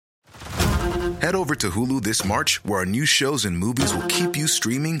Head over to Hulu this March, where our new shows and movies will keep you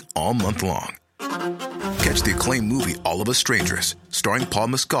streaming all month long. Catch the acclaimed movie All of Us Strangers, starring Paul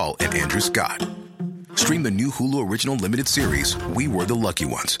Mescal and Andrew Scott. Stream the new Hulu original limited series We Were the Lucky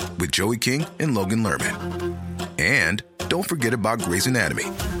Ones with Joey King and Logan Lerman. And don't forget about Grey's Anatomy.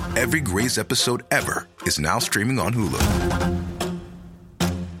 Every Grey's episode ever is now streaming on Hulu.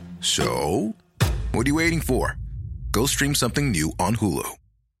 So, what are you waiting for? Go stream something new on Hulu.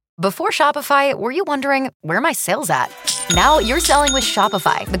 Before Shopify, were you wondering, where are my sales at? Now you're selling with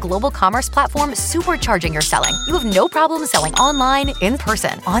Shopify, the global commerce platform supercharging your selling. You have no problem selling online, in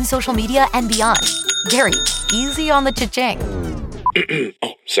person, on social media, and beyond. Gary, easy on the cha-ching.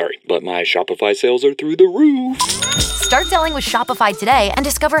 Oh, sorry, but my Shopify sales are through the roof. Start selling with Shopify today and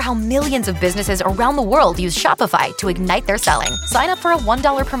discover how millions of businesses around the world use Shopify to ignite their selling. Sign up for a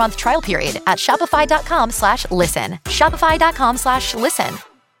 $1 per month trial period at shopify.com/listen. Shopify.com/listen.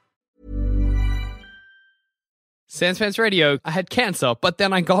 Sans Pants Radio, I had cancer, but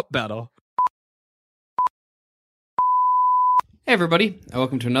then I got better. Hey everybody, and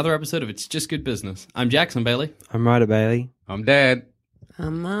welcome to another episode of It's Just Good Business. I'm Jackson Bailey. I'm Ryder Bailey. I'm Dad.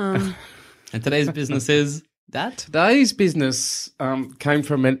 I'm Mum. And today's business is that? Today's business came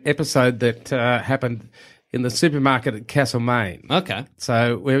from an episode that happened in the supermarket at Castlemaine. Okay.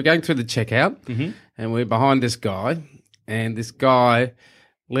 So we were going through the checkout, and we were behind this guy, and this guy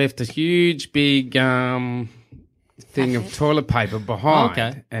left a huge, big thing of toilet paper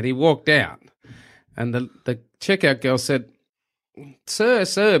behind, and he walked out. And the checkout girl said,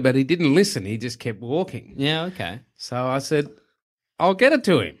 Sir, but he didn't listen. He just kept walking. Yeah, okay. So I said, I'll get it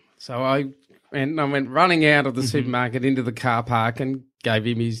to him. So I went running out of the supermarket into the car park and gave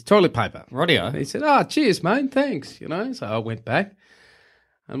him his toilet paper. Rightio. He said, cheers, mate, thanks, So I went back.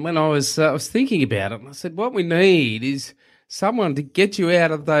 And when I was thinking about it, I said, what we need is someone to get you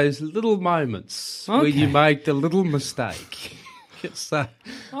out of those little moments where you make the little mistake. So,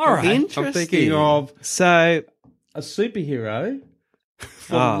 all right. Interesting. I'm thinking of So, a superhero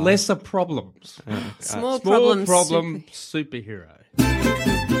for lesser problems. Small problem problems. superhero.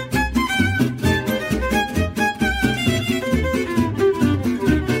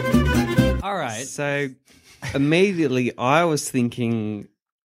 All right. so immediately I was thinking,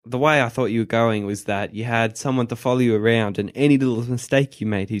 the way I thought you were going was that you had someone to follow you around and any little mistake you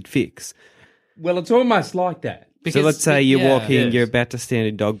made, he'd fix. Well, it's almost like that. So let's say you're walking, you're about to stand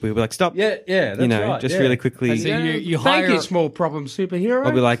in dog poo, we'll be like, stop. Yeah, that's right. Just really quickly. So you Thank hire... you, small problem superhero.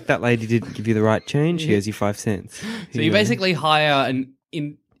 I'll be like, that lady didn't give you the right change. Here's your 5 cents. So you basically hire an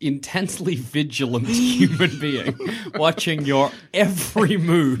intensely vigilant human being watching your every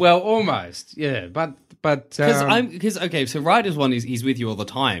move. Well, almost, yeah. But So Ryder's one is he's with you all the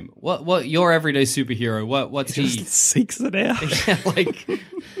time. What your everyday superhero? What's he? just seeks it out. Yeah, like,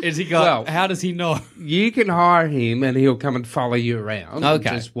 is he got? Well, how does he know? you can hire him and he'll come and follow you around. Okay.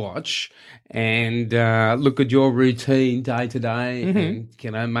 And just watch and look at your routine day to day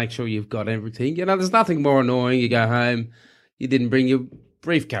and, make sure you've got everything. There's nothing more annoying. You go home, you didn't bring your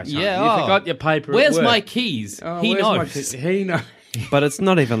briefcase home. Yeah, You forgot your paper Where's at work. my keys? He Where's my knows. keys? He knows. But it's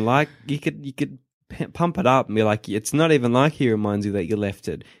not even like, you could pump it up and be like, it's not even like he reminds you that you left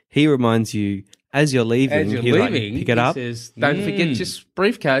it. He reminds you as you're leaving. As you're he leaving, pick it up. he says, don't forget your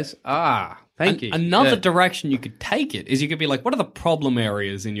briefcase. Thank you. Another Yeah. direction you could take it is you could be like, what are the problem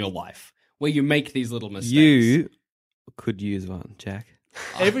areas in your life where you make these little mistakes? You could use one, Jack.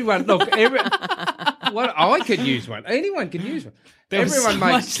 Everyone, look, I could use one. Anyone can use one. There was Everyone so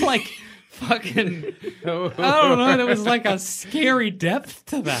makes much like fucking. I don't know. There was like a scary depth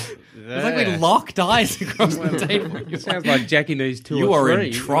to that. It was like we locked eyes across the table. It sounds like Jackie needs two You or are three.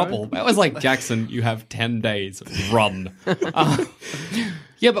 in trouble. That was like, Jackson, you have 10 days. Run.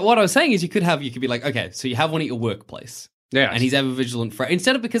 Yeah, but what I was saying is you could be like, okay, so you have one at your workplace. Yeah. And he's ever vigilant for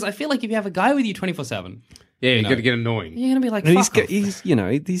instead of, because I feel like if you have a guy with you 24/7, Yeah, you're going to get annoying. you're going to be like, And fuck off. he's going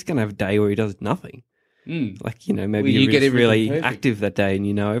to have a day where he does nothing. Like, maybe Well, you you're get just everything really perfect. active that day and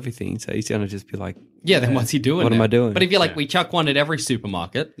you know everything. So he's going to just be like, Yeah, then what's he doing? What am now? I doing? But if you're like, we chuck one at every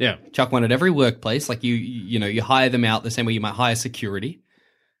supermarket, Yeah. chuck one at every workplace, like you hire them out the same way you might hire security.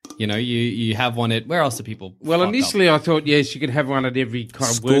 You have one at where else do people? Well, fuck initially up? I thought, yes, you could have one at every kind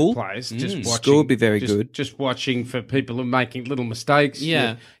of School? workplace. Just watching. School would be very good. Just watching for people who are making little mistakes.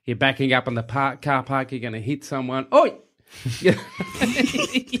 Yeah. You're backing up in the car park, you're going to hit someone. Oi! Yeah.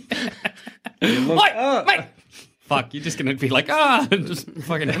 Oi, mate! Fuck, you're just gonna be like, and just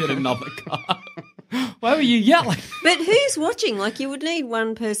fucking hit another car. Why were you yelling? But who's watching? Like, you would need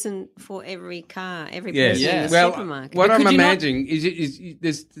one person for every car, every Yes. person in the Well, supermarket. what But I'm could you not- imagining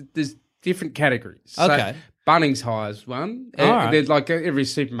is there's different categories. Okay. So Bunnings hires one. right. There's like every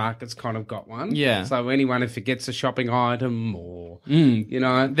supermarket's kind of got one. Yeah. So anyone who forgets a shopping item or, you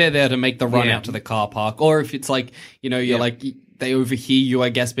know. They're there to make the run Yeah. out to the car park. Or if it's like, you know, you're like, they overhear you, I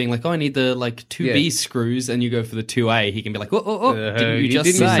guess, being like, oh, I need the like 2B screws, and you go for the 2A, he can be like, oh, didn't you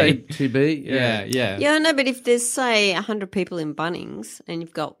just say? 2B? Yeah. Yeah, no, but if there's, say, 100 people in Bunnings and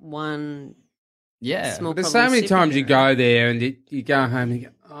you've got one Yeah. small There's so problem many times you superhero. go there and you go home and you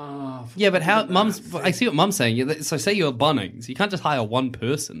go, oh. Yeah, but how I see what Mum's saying. So say you're Bunnings, you can't just hire one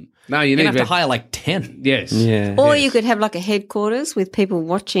person. No, you You're need gonna have to to hire like 10. Yes. Yeah. Or you could have like a headquarters with people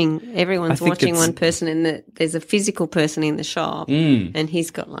watching. Everyone's think watching it's- one person, and there's a physical person in the shop, and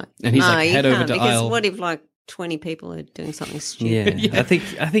he's got like, And he's no, like, you head over can't, to because aisle. what if like 20 people are doing something Yeah. stupid? I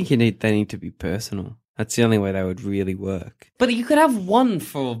think they need to be personal. That's the only way they would really work. But you could have one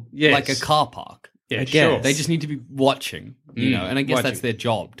for Yes. like a car park. Yeah, I guess. sure. They just need to be watching, you know, and I guess watching. that's their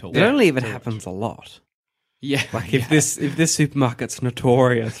job to watch. But only if it happens a lot. Yeah. Like if this supermarket's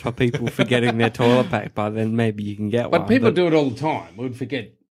notorious for people forgetting their toilet paper, then maybe you can get one. But people do it all the time. We'd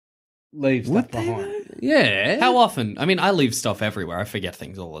forget, leave stuff Would they, behind. Yeah. How often? I mean, I leave stuff everywhere. I forget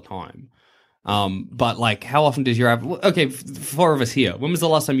things all the time. But like, how often does your average? Okay, four of us here. When was the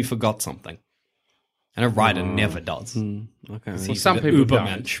last time you forgot something? And a rider never does. Okay. He's some the people Uber don't.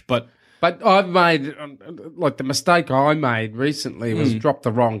 mensch, but But I've made, like the mistake I made recently was drop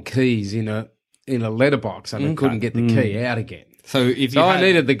the wrong keys in a letterbox and I couldn't get the key out again. so if you So I had-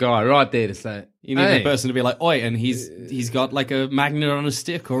 needed the guy right there to say, you need hey, the person to be like, oi, and he's got like a magnet on a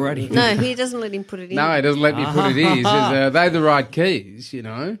stick already. No, he doesn't let him put it in. no, he doesn't let me put it in. He says, are they the right keys, you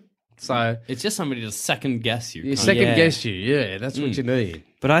know? So It's just somebody to second guess you. you kind second Yeah. guess you. Yeah, that's what you need.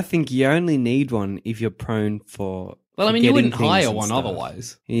 But I think you only need one if you're prone for. Well, I mean, you forgetting wouldn't things hire and one stuff.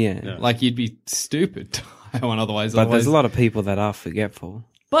 otherwise. Yeah. Like, you'd be stupid to hire one otherwise. But there's otherwise- a lot of people that are forgetful.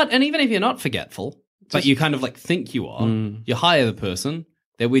 And even if you're not forgetful, but you kind of like think you are, you hire the person,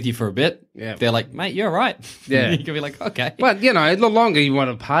 they're with you for a bit, Yeah. they're like, mate, you're right. Yeah. You can be like, okay. But, you know, the longer you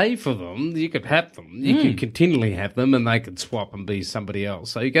want to pay for them, you could have them. You could continually have them and they could swap and be somebody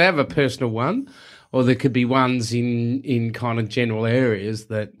else. So you could have a personal one, or there could be ones in kind of general areas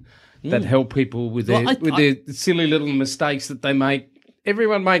that help people with their, Well, their silly little mistakes that they make.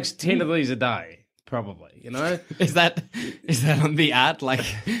 Everyone makes 10 of these a day, probably, you know? Is that on the ad? Like,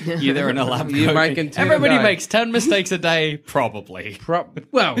 you're there in a lab You're coat, making 10 a everybody day. makes 10 mistakes a day, probably.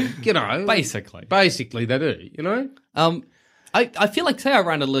 Well, you know. Basically. Basically, they do, you know? I feel like, say I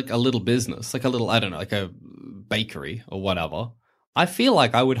ran a little business, like a little, I don't know, like a bakery or whatever. I feel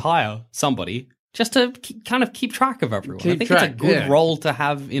like I would hire somebody just to kind of keep track of everyone. I Keep think track, it's a good yeah. role to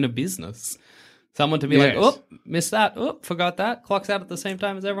have in a business. Someone to be like, Yes. oh, missed that. Oh, forgot that. Clocks out at the same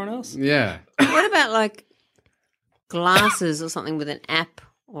time as everyone else. Yeah. What about like glasses or something with an app,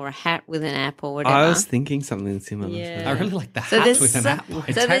 or a hat with an app, or whatever? I was thinking something similar. Yeah. I really like the So hat there's with an some- app. so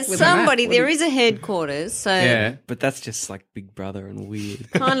hat there's with an app. somebody. What There is a headquarters, so Yeah. But that's just like Big Brother and weird.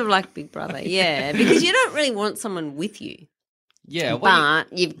 kind of like Big Brother, yeah. Because you don't really want someone with you, Yeah, well,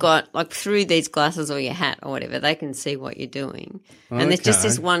 but you've got like through these glasses or your hat or whatever, they can see what you're doing. And there's just Okay.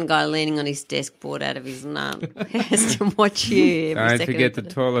 this one guy leaning on his desk, bored out of his nut, who has to watch you every Don't second forget of the day.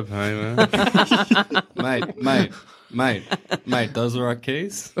 toilet paper. mate, those are our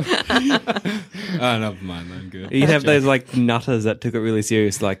keys. Oh, never mind. I'm good. You'd have those like nutters that took it really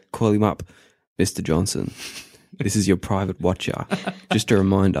serious, like call him up, Mr. Johnson. This is your private watcher. Just a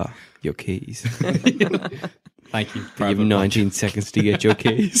reminder, your keys. Thank you. You have Private 19 seconds to get your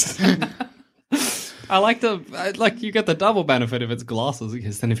keys. I like you get the double benefit if it's glasses,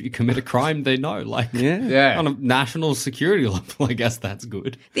 because then if you commit a crime, they know. Like, Yeah. Yeah. on a national security level, I guess that's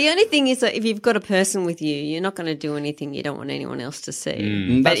good. The only thing is that if you've got a person with you, you're not going to do anything you don't want anyone else to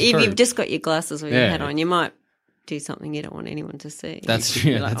see. But That's if true. you've just got your glasses or your Yeah. hat on, you might do something you don't want anyone to see. That's You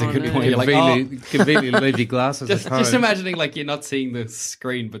true. could be That's a "Oh, good no." point. You're like, oh, Conveniently leave your glasses at home. just imagining like you're not seeing the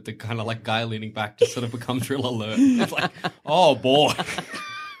screen, but the kind of like guy leaning back just sort of becomes real alert. It's like, oh boy,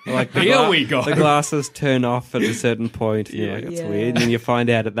 Like here we go. The glasses turn off at a certain point. And you're like, that's Yeah. weird. And then you find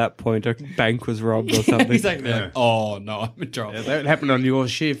out at that point a bank was robbed or something. Exactly. Like, oh no, I'm in trouble. That happened on your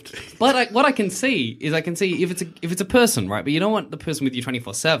shift. But what I can see is if it's a person, right? But you don't want the person with you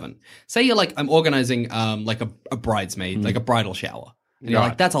 24/7. Say you're like, I'm organizing like a bridesmaid, like a bridal shower. And you're Right.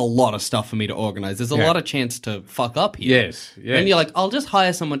 like, that's a lot of stuff for me to organize. There's a Yeah. lot of chance to fuck up here. Yes. And you're like, I'll just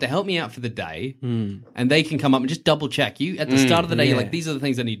hire someone to help me out for the day, and they can come up and just double check you at the start of the day. You're like, these are the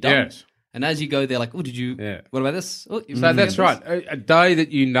things I need done. Yes. And as you go, they're like, oh, did you? Yeah. What about this? Oh, you So forget that's this? right. A day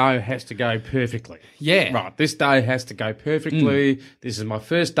that you know has to go perfectly. Yeah. Right. This day has to go perfectly. This is my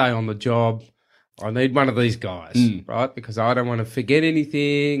first day on the job. I need one of these guys, right? Because I don't want to forget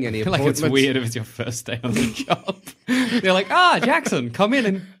anything. Any I feel like it's appointments. weird if it's your first day on the job. They're like, Jackson, come in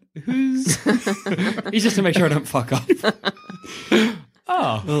and who's... He's just to make sure I don't fuck up.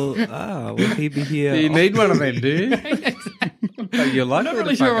 Will he be here? Do you need one of them, do you? You're I'm likely not to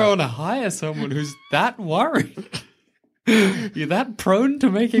really fuck sure I up. want to hire someone who's that worried. You're that prone to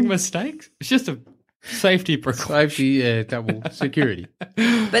making mistakes? It's just a safety precaution. Safety, double security.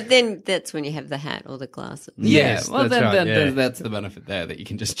 But then that's when you have the hat or the glasses. Yes, well, that's right, yeah. that's the benefit there, that you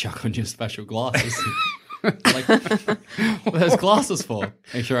can just chuck on your special glasses. Like, what are those glasses for?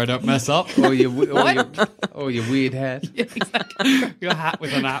 Make sure I don't mess up. Or your weird hat. Yeah, exactly. Your hat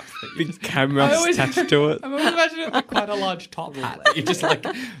with an app. That you just, Camera I always- attached to it. I'm always imagining it like quite a large top hat. That you're just like,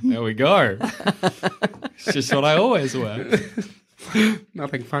 there we go. It's just what I always wear.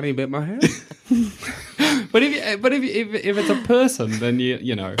 Nothing funny about my hat. But if it's a person, then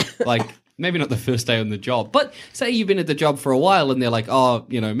you know, like maybe not the first day on the job, but say you've been at the job for a while and they're like, oh,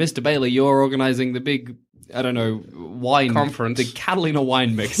 you know, Mr. Bailey, you're organizing the big, I don't know, wine Conference. the Catalina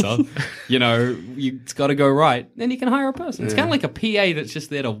wine mixer. You know, it's got to go right. Then you can hire a person. It's kind of like a PA that's just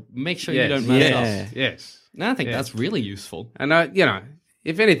there to make sure you don't mess up. Yes. And I think that's really useful. And, you know,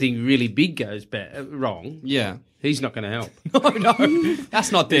 if anything really big goes wrong, Yeah. he's not going to help. No,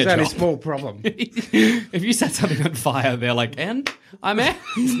 that's not their It's only a job. small problem. If you set something on fire, they're like, and I'm out.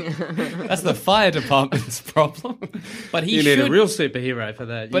 That's the fire department's problem. But he You should. need a real superhero for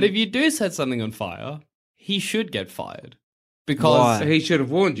that. But if you do set something on fire, he should get fired. Because, Why? He should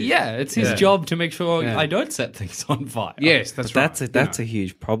have warned you. yeah, it's his Yeah. job to make sure Yeah. I don't set things on fire. Yes, that's But right. that's a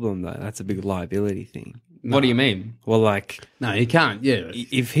huge problem, though. That's a big liability thing. What do you mean? Well, like, No, you can't. Yeah.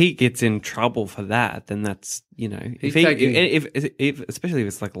 if he gets in trouble for that, then that's, you know, He's if especially if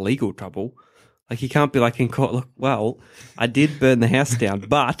it's like legal trouble, like he can't be like in court, look, well, I did burn the house down,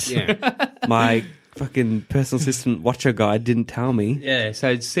 but Yeah. my fucking personal assistant watcher guy didn't tell me. Yeah,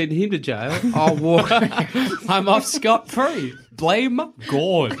 so send him to jail. I'll walk. I'm off scot-free. Blame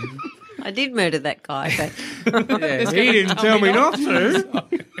Gord. I did murder that guy, but Yeah, he didn't tell me not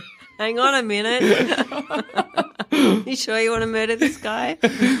to. hang on a minute. You sure you want to murder this guy?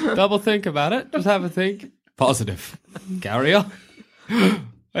 Double think about it. Just have a think. Positive. Carry on.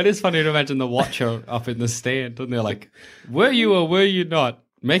 It is funny to imagine the watcher up in the stand and they're like, were you or were you not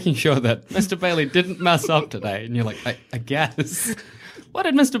making sure that Mr. Bailey didn't mess up today? And you're like, I guess. What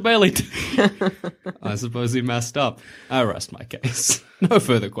did Mr. Bailey do? I suppose he messed up. I rest my case. No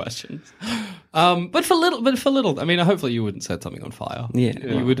further questions. But for little, I mean, hopefully you wouldn't set something on fire. Yeah.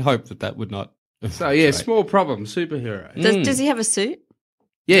 You would hope that would not. So, yeah, small problem, superhero. Does he have a suit?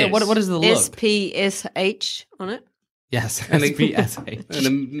 Yes. Yeah, what is the look? SPSH on it? Yes, And a- SPSH. And a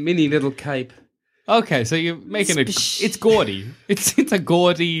mini little cape. Okay, so you're making it. Spish. It's gaudy. It's a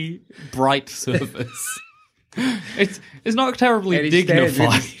gaudy, bright surface. It's not terribly And he stands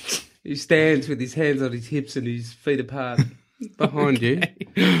dignified. He stands with his hands on his hips and his feet apart behind you.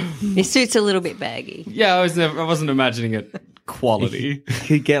 His suit's a little bit baggy. Yeah, I wasn't imagining it quality. You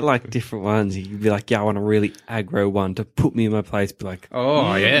could get like different ones. You could be like, yeah, I want a really aggro one to put me in my place. Be like,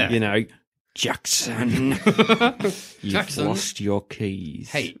 Oh, yeah. you know, Jackson, you've Jackson. lost your keys.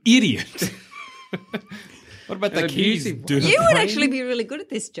 Hey, idiot! What about the An keys? abusive dude? You would actually be really good at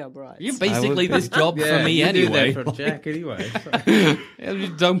this job, right? You're basically I would this job Yeah, for me you anyway. do that for Jack anyway. I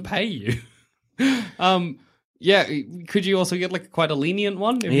just don't pay you. Yeah, could you also get like quite a lenient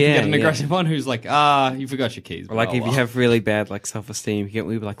one? If you Yeah, get an yeah. aggressive one who's like, you forgot your keys. Or like Oh, if well. you have really bad like self-esteem,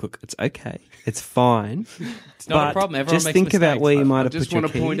 we be like, look, it's okay, it's fine. It's not a but problem. Everyone just makes think about mistakes. where you might I have just put your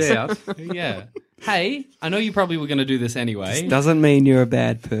want to point keys. out. Yeah. Hey, I know you probably were going to do this anyway, Doesn't mean you're a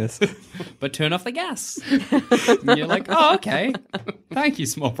bad person. but turn off the gas. And you're like, oh, okay. Thank you,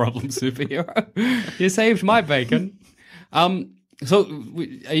 small problem superhero. You saved my bacon. So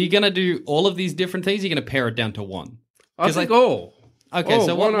are you going to do all of these different things? Or are you going to pare it down to one? I 'Cause, think like- all. Okay, All.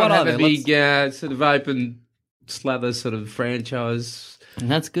 so Why what not are have they? a big sort of open slather sort of franchise?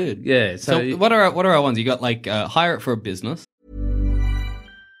 That's good. Yeah. So what are our ones? You got like hire it for a business.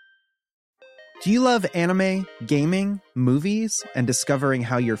 Do you love anime, gaming, movies, and discovering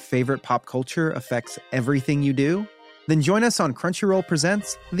how your favorite pop culture affects everything you do? Then join us on Crunchyroll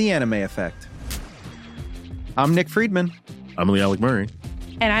Presents The Anime Effect. I'm Nick Friedman. I'm Lee Alec Murray.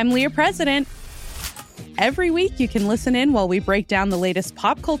 And I'm Leah President. Every week, you can listen in while we break down the latest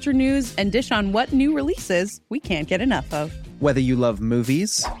pop culture news and dish on what new releases we can't get enough of. Whether you love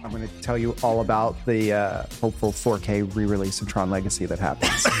movies, I'm going to tell you all about the hopeful 4K re-release of Tron Legacy that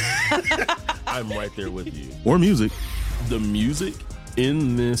happens. I'm right there with you. Or music. The music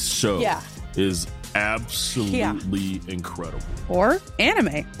in this show is absolutely incredible. Or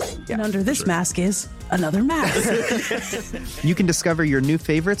anime. And under this mask is another mask. You can discover your new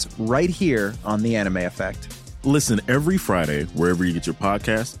favorites right here on The Anime Effect. Listen every Friday wherever you get your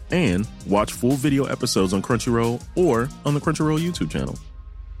podcasts and watch full video episodes on Crunchyroll or on the Crunchyroll YouTube channel.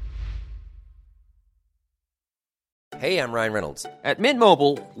 Hey, I'm Ryan Reynolds. At Mint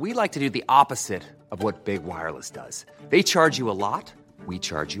Mobile, we like to do the opposite of what Big Wireless does. They charge you a lot, we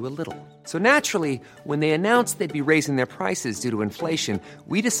charge you a little. So naturally, when they announced they'd be raising their prices due to inflation,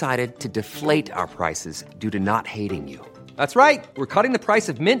 we decided to deflate our prices due to not hating you. That's right. We're cutting the price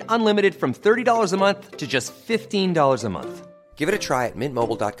of Mint Unlimited from $30 a month to just $15 a month. Give it a try at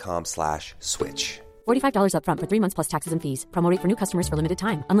mintmobile.com/switch. $45 up front for 3 months plus taxes and fees. Promo rate for new customers for limited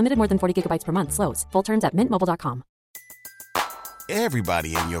time. Unlimited more than 40 gigabytes per month. Slows full terms at mintmobile.com.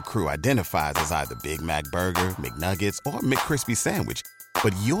 Everybody in your crew identifies as either Big Mac Burger, McNuggets, or McCrispy Sandwich.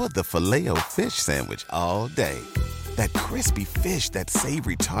 But you're the Filet-O-Fish Sandwich all day. That crispy fish, that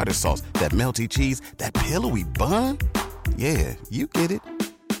savory tartar sauce, that melty cheese, that pillowy bun. Yeah, you get it.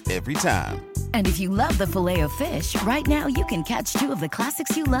 Every time. And if you love the Filet-O-Fish, right now you can catch 2 of the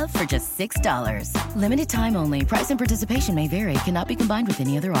classics you love for just $6. Limited time only. Price and participation may vary. Cannot be combined with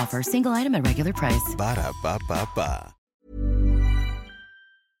any other offer. Single item at regular price. Ba-da-ba-ba-ba.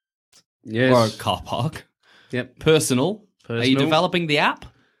 Yes. Or a car park. Yep. Personal. Are you developing the app?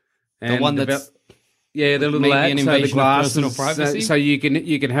 And the one that's the little maybe app, an so the invasion of glasses, personal privacy? so you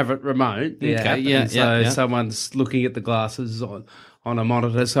can have it remote. The Okay, app, yeah, and yeah. someone's looking at the glasses on a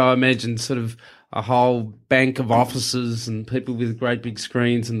monitor. So I imagine sort of a whole bank of offices and people with great big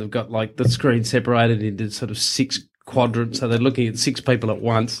screens, and they've got like the screen separated into sort of 6 quadrants, so they're looking at 6 people at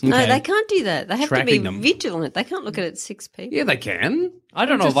once. No, they can't do that. They have to be Tracking them. vigilant. They can't look at it 6 people. Yeah, they can. I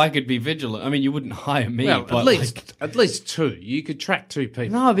don't know if I could be vigilant. I mean, you wouldn't hire me, Well, but at least 2. You could track 2 people.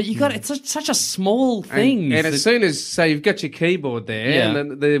 No, but you got it's such a small thing. And as soon as you've got your keyboard there, Yeah. and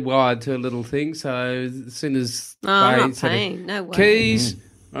then they're wired to a little thing. So as soon as I'm they not sort of- paying. No way. keys,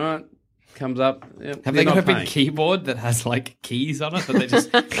 all right, comes up. Yep, Have you're they got not a big paying. keyboard that has like keys on it that they just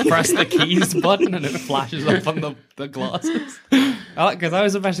press the keys button and it flashes up on the glasses? Because I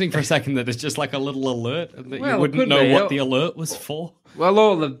was imagining for a second that it's just like a little alert and that Well, you it wouldn't could know be. what the alert was for.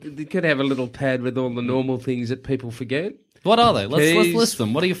 Well, they could have a little pad with all the normal things that people forget. What are they? Let's Keys. list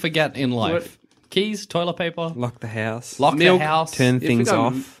them. What do you forget in life? Keys, toilet paper, Lock the house. lock Milk, the house, Turn If things you got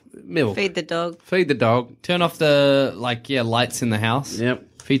off. Milk. Feed the dog. Feed the dog. turn off the lights in the house. Yep.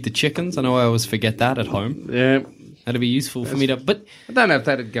 Feed the chickens. I know I always forget that at home. Yeah. That'd be useful for me to. But I don't know if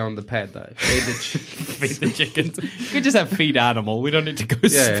that'd go on the pad though. Feed the feed the chickens. You could just have feed animal. We don't need to go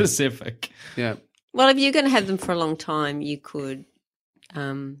Yeah. specific. Yeah. Well, if you're going to have them for a long time, you could,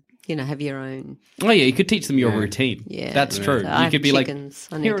 have your own. Oh yeah, you could teach them your routine. Yeah. That's true. So I You have could be chickens.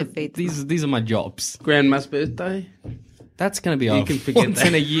 I like, need here, to feed them. these are my jobs. Grandma's birthday. That's going to be You a can forget once that.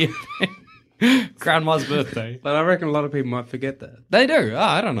 in a year. Grandma's birthday. But I reckon a lot of people might forget that. They do. Oh,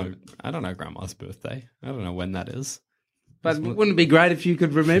 I don't know. I don't know Grandma's birthday. I don't know when that is. But wouldn't it be great if you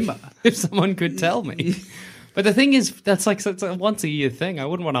could remember? If someone could tell me. But the thing is, that's like it's a once a year thing. I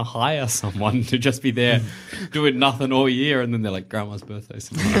wouldn't want to hire someone to just be there doing nothing all year, and then they're like, "Grandma's birthday."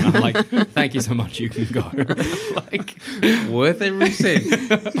 And I'm like, "Thank you so much. You can go." Like Worth every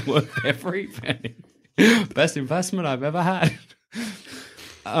cent. worth every penny. Best investment I've ever had.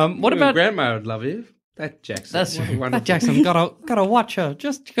 What Your about grandma? Would love you. That Jackson. That's What a wonderful- that Jackson. Gotta watch her.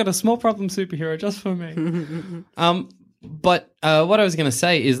 Just got a small problem superhero just for me. But what I was gonna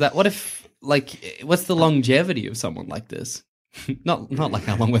say is that what if what's the longevity of someone like this? not like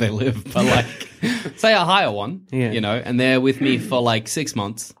how long will they live, but like say I hire one, and they're with me for like 6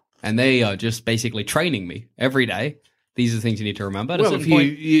 months, and they are just basically training me every day. These are the things you need to remember. At a Well, certain if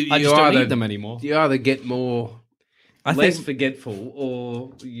point, I just don't either- need them anymore. You either get more. I less think- forgetful,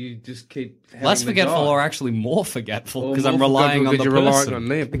 or you just keep having Less the forgetful, job. or actually more forgetful, Or because more I'm relying on the forgetful 'cause you're person. relying on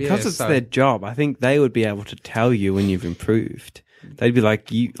them. Because Yeah, it's so- their job, I think they would be able to tell you when you've improved. They'd be like,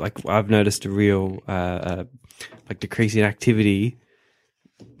 I've noticed a real decrease in activity.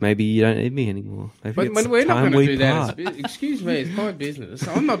 Maybe you don't need me anymore. Maybe But it's we're not time going to we do that. part. Excuse me, it's my business.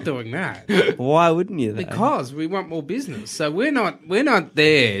 I'm not doing that. Why wouldn't you? Though? Because we want more business. So we're not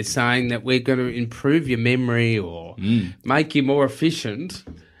there saying that we're going to improve your memory or make you more efficient.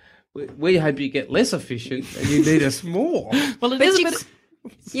 We hope you get less efficient and you need us more. Well,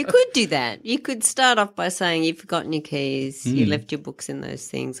 You could do that. You could start off by saying you've forgotten your keys, you left your books in those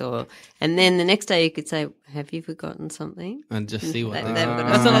things, and then the next day you could say, "Have you forgotten something?" And just see what They've that- got to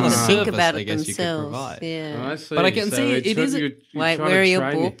That's another think service, about I it guess you could themselves. provide. Yeah. I see. But I can So see it's it what is. you're Wait, trying where to are your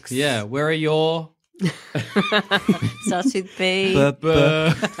train me. books? Yeah, where are your Starts with B.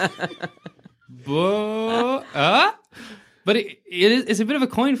 But it's a bit of a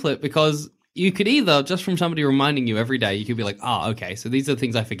coin flip because you could either, just from somebody reminding you every day, you could be like, okay, so these are the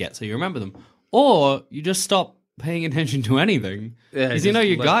things I forget, so you remember them. Or you just stop paying attention to anything. Because you know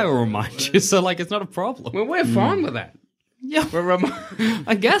your guy will remind you, so like it's not a problem. Well, we're fine with that. Yeah,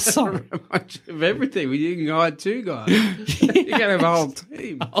 I guess so. Remind you of everything. You can hire 2 guys. You can have a whole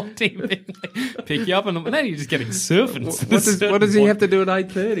team. A whole team being like, pick you up, and then you're just getting servants. What does he have to do at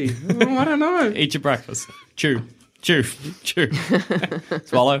 8:30? I don't know. Eat your breakfast. Chew.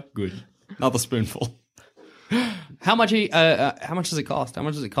 Swallow. Good. Another spoonful. How much does it cost? How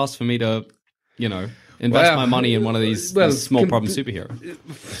much does it cost for me to, invest my money in one of these small problem superheroes?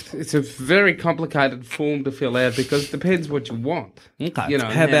 It's a very complicated form to fill out because it depends what you want. Okay.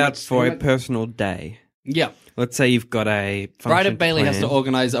 How about for a personal day? Yeah. Let's say you've got a Bride function of Bailey has plan. to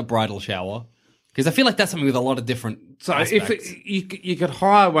organise a bridal shower. Because I feel like that's something with a lot of different aspects. If you could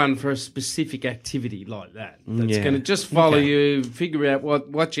hire one for a specific activity like that, that's Yeah. going to just follow you, figure out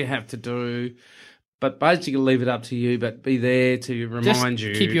what you have to do, but basically leave it up to you. But be there to remind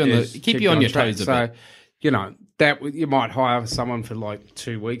you, keep you on your track. toes a So, bit. that you might hire someone for like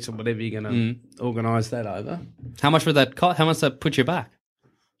 2 weeks or whatever you're going to organise that over. How much would that cost? How much does that put you back?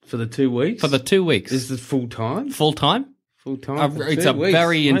 For the 2 weeks? For the 2 weeks. Is it full time? Full time? Full time. It's a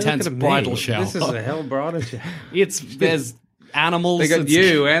very intense bridal shower. This is a hell bridal shower. There's animals. They got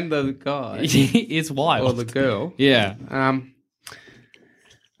you and the guy. It's wild. Or the girl. Yeah.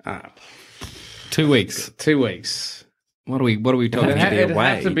 2 weeks. 2 weeks. What are we talking about? It'd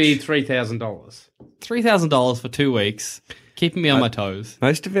have to be $3,000. $3,000 for 2 weeks, keeping me on my toes.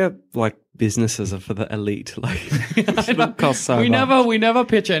 Most of our businesses are for the elite. It costs so we much. We never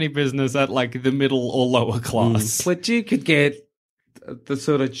pitch any business at like the middle or lower class. But you could get the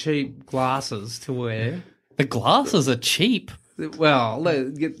sort of cheap glasses to wear. The glasses are cheap. Well,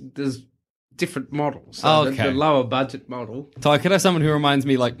 there's different models. So okay. The lower budget model. So I could have someone who reminds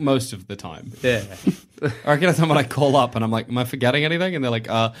me like most of the time. Yeah. Or I could have someone I call up and I'm like, am I forgetting anything? And they're like,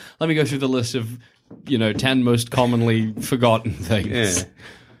 let me go through the list of, 10 most commonly forgotten things. Yeah.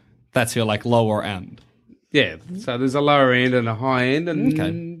 That's your like lower end. Yeah. So there's a lower end and a high end, and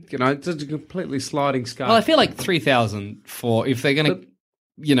it's just a completely sliding scale. Well, I feel like 3,000 for if they're going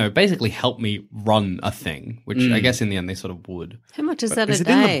to, basically help me run a thing, which I guess in the end they sort of would. How much is that is a it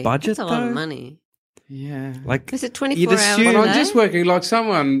in the day? budget, That's a lot though? of money. Yeah. Is it 24 you'd hours assume- a But day? I'm just working like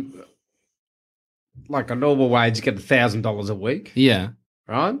someone, like a normal wage, get $1,000 a week. Yeah.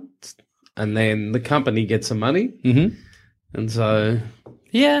 Right? And then the company gets some money. Mm-hmm. And so...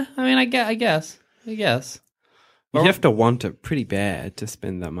 Yeah, I mean, I guess. You have to want it pretty bad to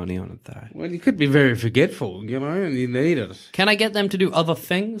spend that money on it, though. Well, you could be very forgetful, and you need it. Can I get them to do other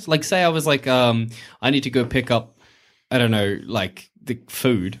things? Like, say I was like, I need to go pick up, I don't know, like the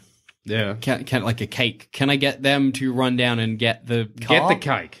food. Yeah. Can like a cake. Can I get them to run down and get the car? Get the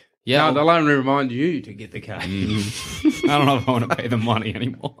cake. Yeah. No, they'll only remind you to get the cake. I don't know if I want to pay them money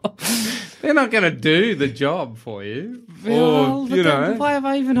anymore. They're not going to do the job for you. Well, Or, but then why have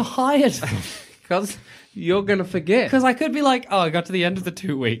I even hired them? Because you're going to forget. Because I could be like, I got to the end of the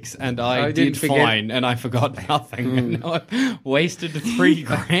 2 weeks and I didn't did forget. fine and I forgot nothing and now I've wasted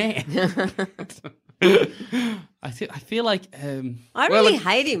 $3,000. I feel like I really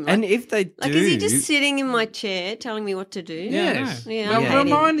hate him. And if they do... Like, is he just sitting in my chair telling me what to do? Yes. Yeah, Well, I hate him.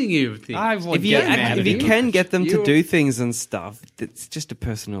 reminding you of things. I would If you, get mad if at you him. can get them to You're- do things and stuff, it's just a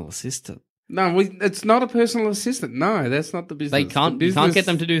personal assistant. No, it's not a personal assistant. No, that's not the business. They can't. The You can't business- get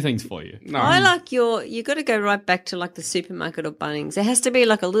them to do things for you. No. I like you got to go right back to like the supermarket or Bunnings. There has to be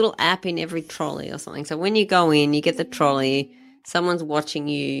like a little app in every trolley or something. So when you go in, you get the trolley, someone's watching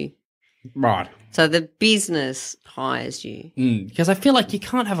you. Right. So the business hires you. Because I feel like you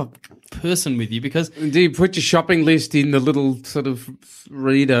can't have a person with you because Do you put your shopping list in the little sort of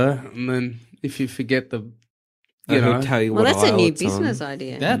reader, and then if you forget the, He'll tell you Well, what that's a aisle new it's on. business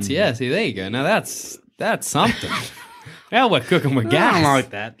idea. that's see there you go. Now that's something. Now we're cooking with I gas. don't like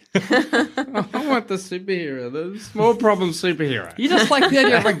that. I want the superhero, the small problem superhero. You just like the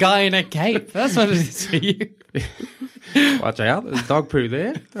idea of a guy in a cape. That's what it is for you. Watch out, there's dog poo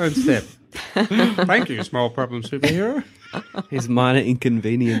there. Don't step. Thank you, small problem superhero. His minor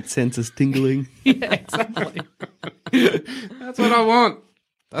inconvenience senses tingling. Yeah, exactly. That's what I want.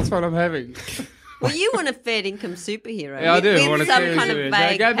 That's what I'm having. Well, you want a fair income superhero. Yeah, I do. With I want to some see kind of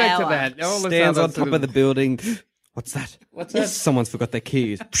vague Go back to power. that. All this Stands other on top sort of the building. What's that? What's Yes, that? someone's forgot their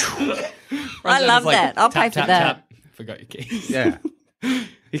keys. I love that. I'll pay tap, for tap, that. Tap. Forgot your keys. Yeah.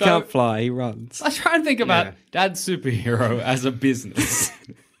 He can't fly, he runs. I try and think about Yeah. Dad's superhero as a business. So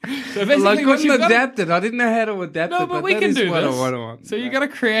Well, I basically, what couldn't you've got to- adapt it. I didn't know how to adapt No, it. but we that can is do what this. I want. So you got to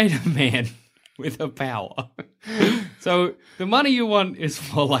create a man with a power. So the money you want is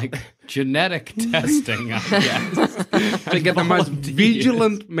for like genetic testing, I guess. To get the most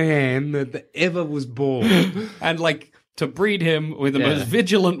vigilant man that ever was born. And like to breed him with the most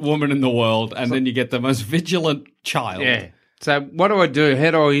vigilant woman in the world, and then you get the most vigilant child. Yeah. So what do I do?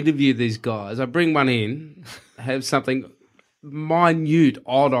 How do I interview these guys? I bring one in, have something minute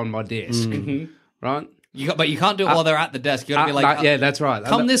odd on my desk, right? But you can't do it while they're at the desk. You got to be like, yeah, that's right.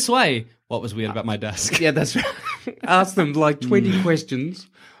 Come this way. What was weird about my desk? Yeah, that's right. Ask them like 20 questions,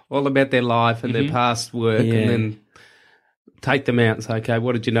 all about their life and their past work, and then take them out and say, okay,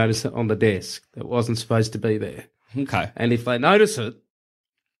 what did you notice on the desk that wasn't supposed to be there? Okay. And if they notice it,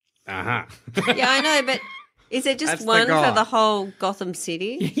 Yeah, I know, but is it just That's the one guy. for the whole Gotham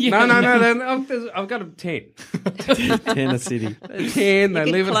City? No, I've got them 10. 10 a city. 10. They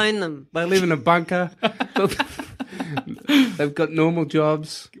You live could clone them. They live in a bunker. They've got normal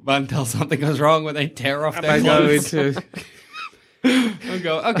jobs. But until something goes wrong when they tear off their They go clothes. into. I'll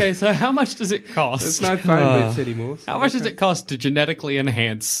go, okay, so how much does it cost? There's no phone booths anymore. How much does it cost to genetically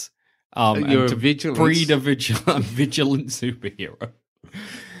enhance Your and to vigilance. breed a vigilant superhero?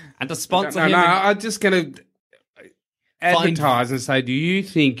 And to sponsor No, him. I'm just going to advertise and say, do you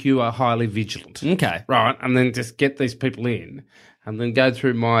think you are highly vigilant? Okay. Right, and then just get these people in and then go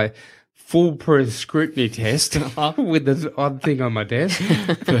through my foolproof scrutiny test with the odd thing on my desk.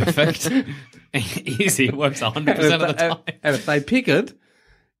 Perfect. Easy. It works 100% of the time. And if they pick it,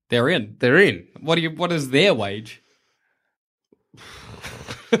 they're in. they're in. What is their wage?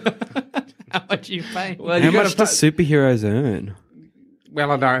 How much are you paying? Well, How you much do superheroes earn? Well,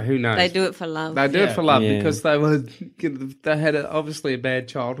 I don't. Who knows? They do it for love. They do it for love Yeah. because they had obviously a bad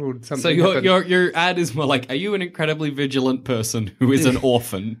childhood. So Something your ad is more like, are you an incredibly vigilant person who is an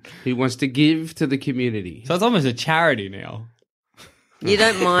orphan? He wants to give to the community. So it's almost a charity now. You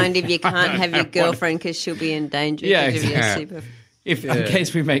don't mind if you can't have your girlfriend because she'll be in danger. Yeah, because of your exactly. super. If in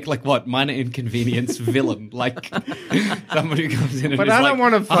case we make like what minor inconvenience villain, like somebody who comes in and But is I like, don't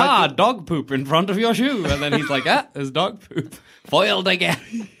wanna fight dog poop in front of your shoe, and then he's like, there's dog poop, foiled again.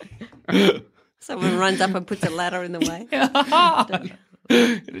 Someone runs up and puts a ladder in the way.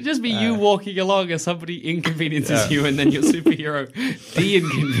 It'd just be you walking along as somebody inconveniences you, and then your superhero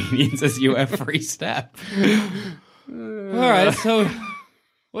de-inconveniences you every step. All right, so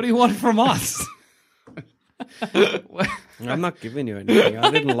what do you want from us? I'm not giving you anything. I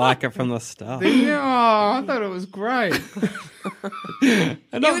didn't like it from the start. Oh, I thought it was great. It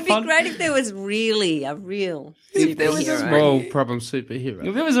would be great if there was really a real If there was a superhero. small problem superhero.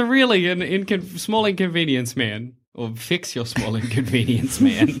 If there was a really small inconvenience man, or fix your small inconvenience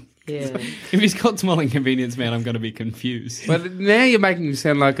man. Yeah. If he's called small inconvenience man, I'm going to be confused. But now you're making me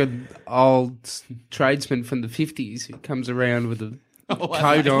sound like an old tradesman from the 50s who comes around with a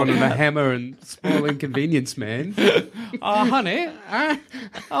coat on and a hammer and small inconvenience man. Honey,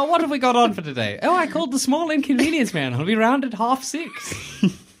 what have we got on for today? Oh, I called the small inconvenience man. I'll be round at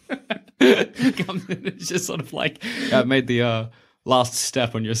 6:30. Comes in, it's just sort of like made the last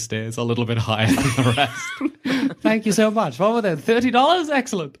step on your stairs a little bit higher than the rest. Thank you so much. What were they? $30?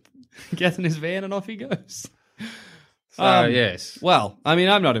 Excellent. Gets in his van and off he goes. So, yes. Well, I mean,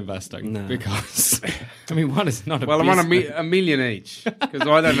 I'm not investing because, I mean, one is not a Well, I'm on business. a million each because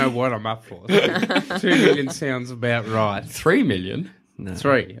I don't know what I'm up for. 2 million sounds about right. 3 million? No.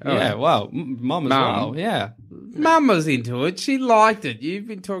 3. Oh, Yeah, wow. Mum as well. Yeah. Mum was into it. She liked it. You've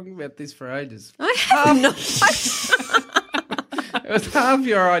been talking about this for ages. I have not. It was half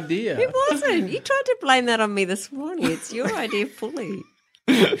your idea. It wasn't. You tried to blame that on me this morning. It's your idea fully.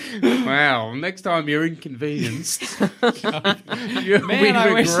 Wow. Next time you're inconvenienced, you'll Man,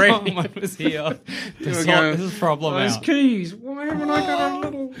 I wish regret someone was here to You're sort going, this problem Those out. keys. Why haven't I got a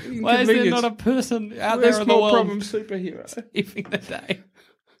little inconvenience? Why is there not a person out We're a there in the small world problem superhero. saving the day?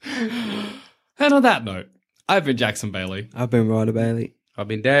 And on that note, I've been Jackson Bailey. I've been Ryder Bailey. I've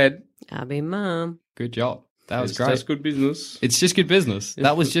been Dad. I'll be Mum. Good job. That was It's great. just good business. It's just good business.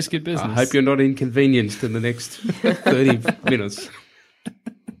 That was just good business. I hope you're not inconvenienced in the next 30 minutes.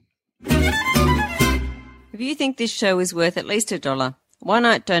 If you think this show is worth at least $1, why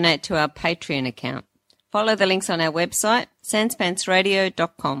not donate to our Patreon account? Follow the links on our website,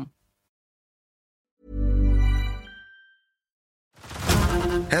 sanspantsradio.com.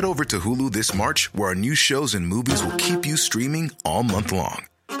 Head over to Hulu this March, where our new shows and movies will keep you streaming all month long.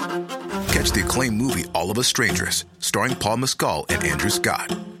 Catch the acclaimed movie All of Us Strangers, starring Paul Mescal and Andrew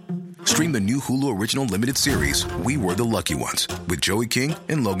Scott. Stream the new Hulu original limited series We Were the Lucky Ones with Joey King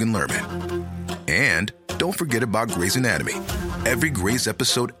and Logan Lerman. And don't forget about Grey's Anatomy. Every Grey's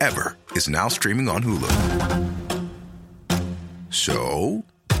episode ever is now streaming on Hulu. So,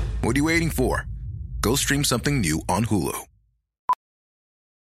 What are you waiting for? Go stream something new on Hulu.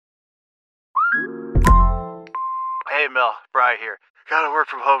 Hey, Mel. Bri here. Gotta work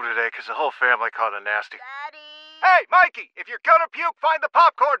from home today because the whole family caught a nasty. Daddy! Hey, Mikey! If you're gonna puke, find the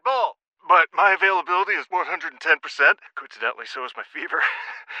popcorn bowl! But my availability is 110%. Coincidentally, so is my fever.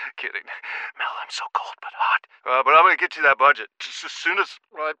 Kidding. Mel, I'm so cold but hot. But I'm gonna get you that budget just as soon as...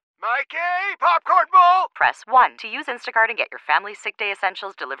 Mikey! Popcorn bowl! Press 1 to use Instacart and get your family's sick day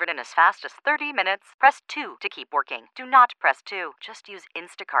essentials delivered in as fast as 30 minutes. Press 2 to keep working. Do not press 2. Just use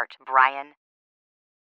Instacart, Brian.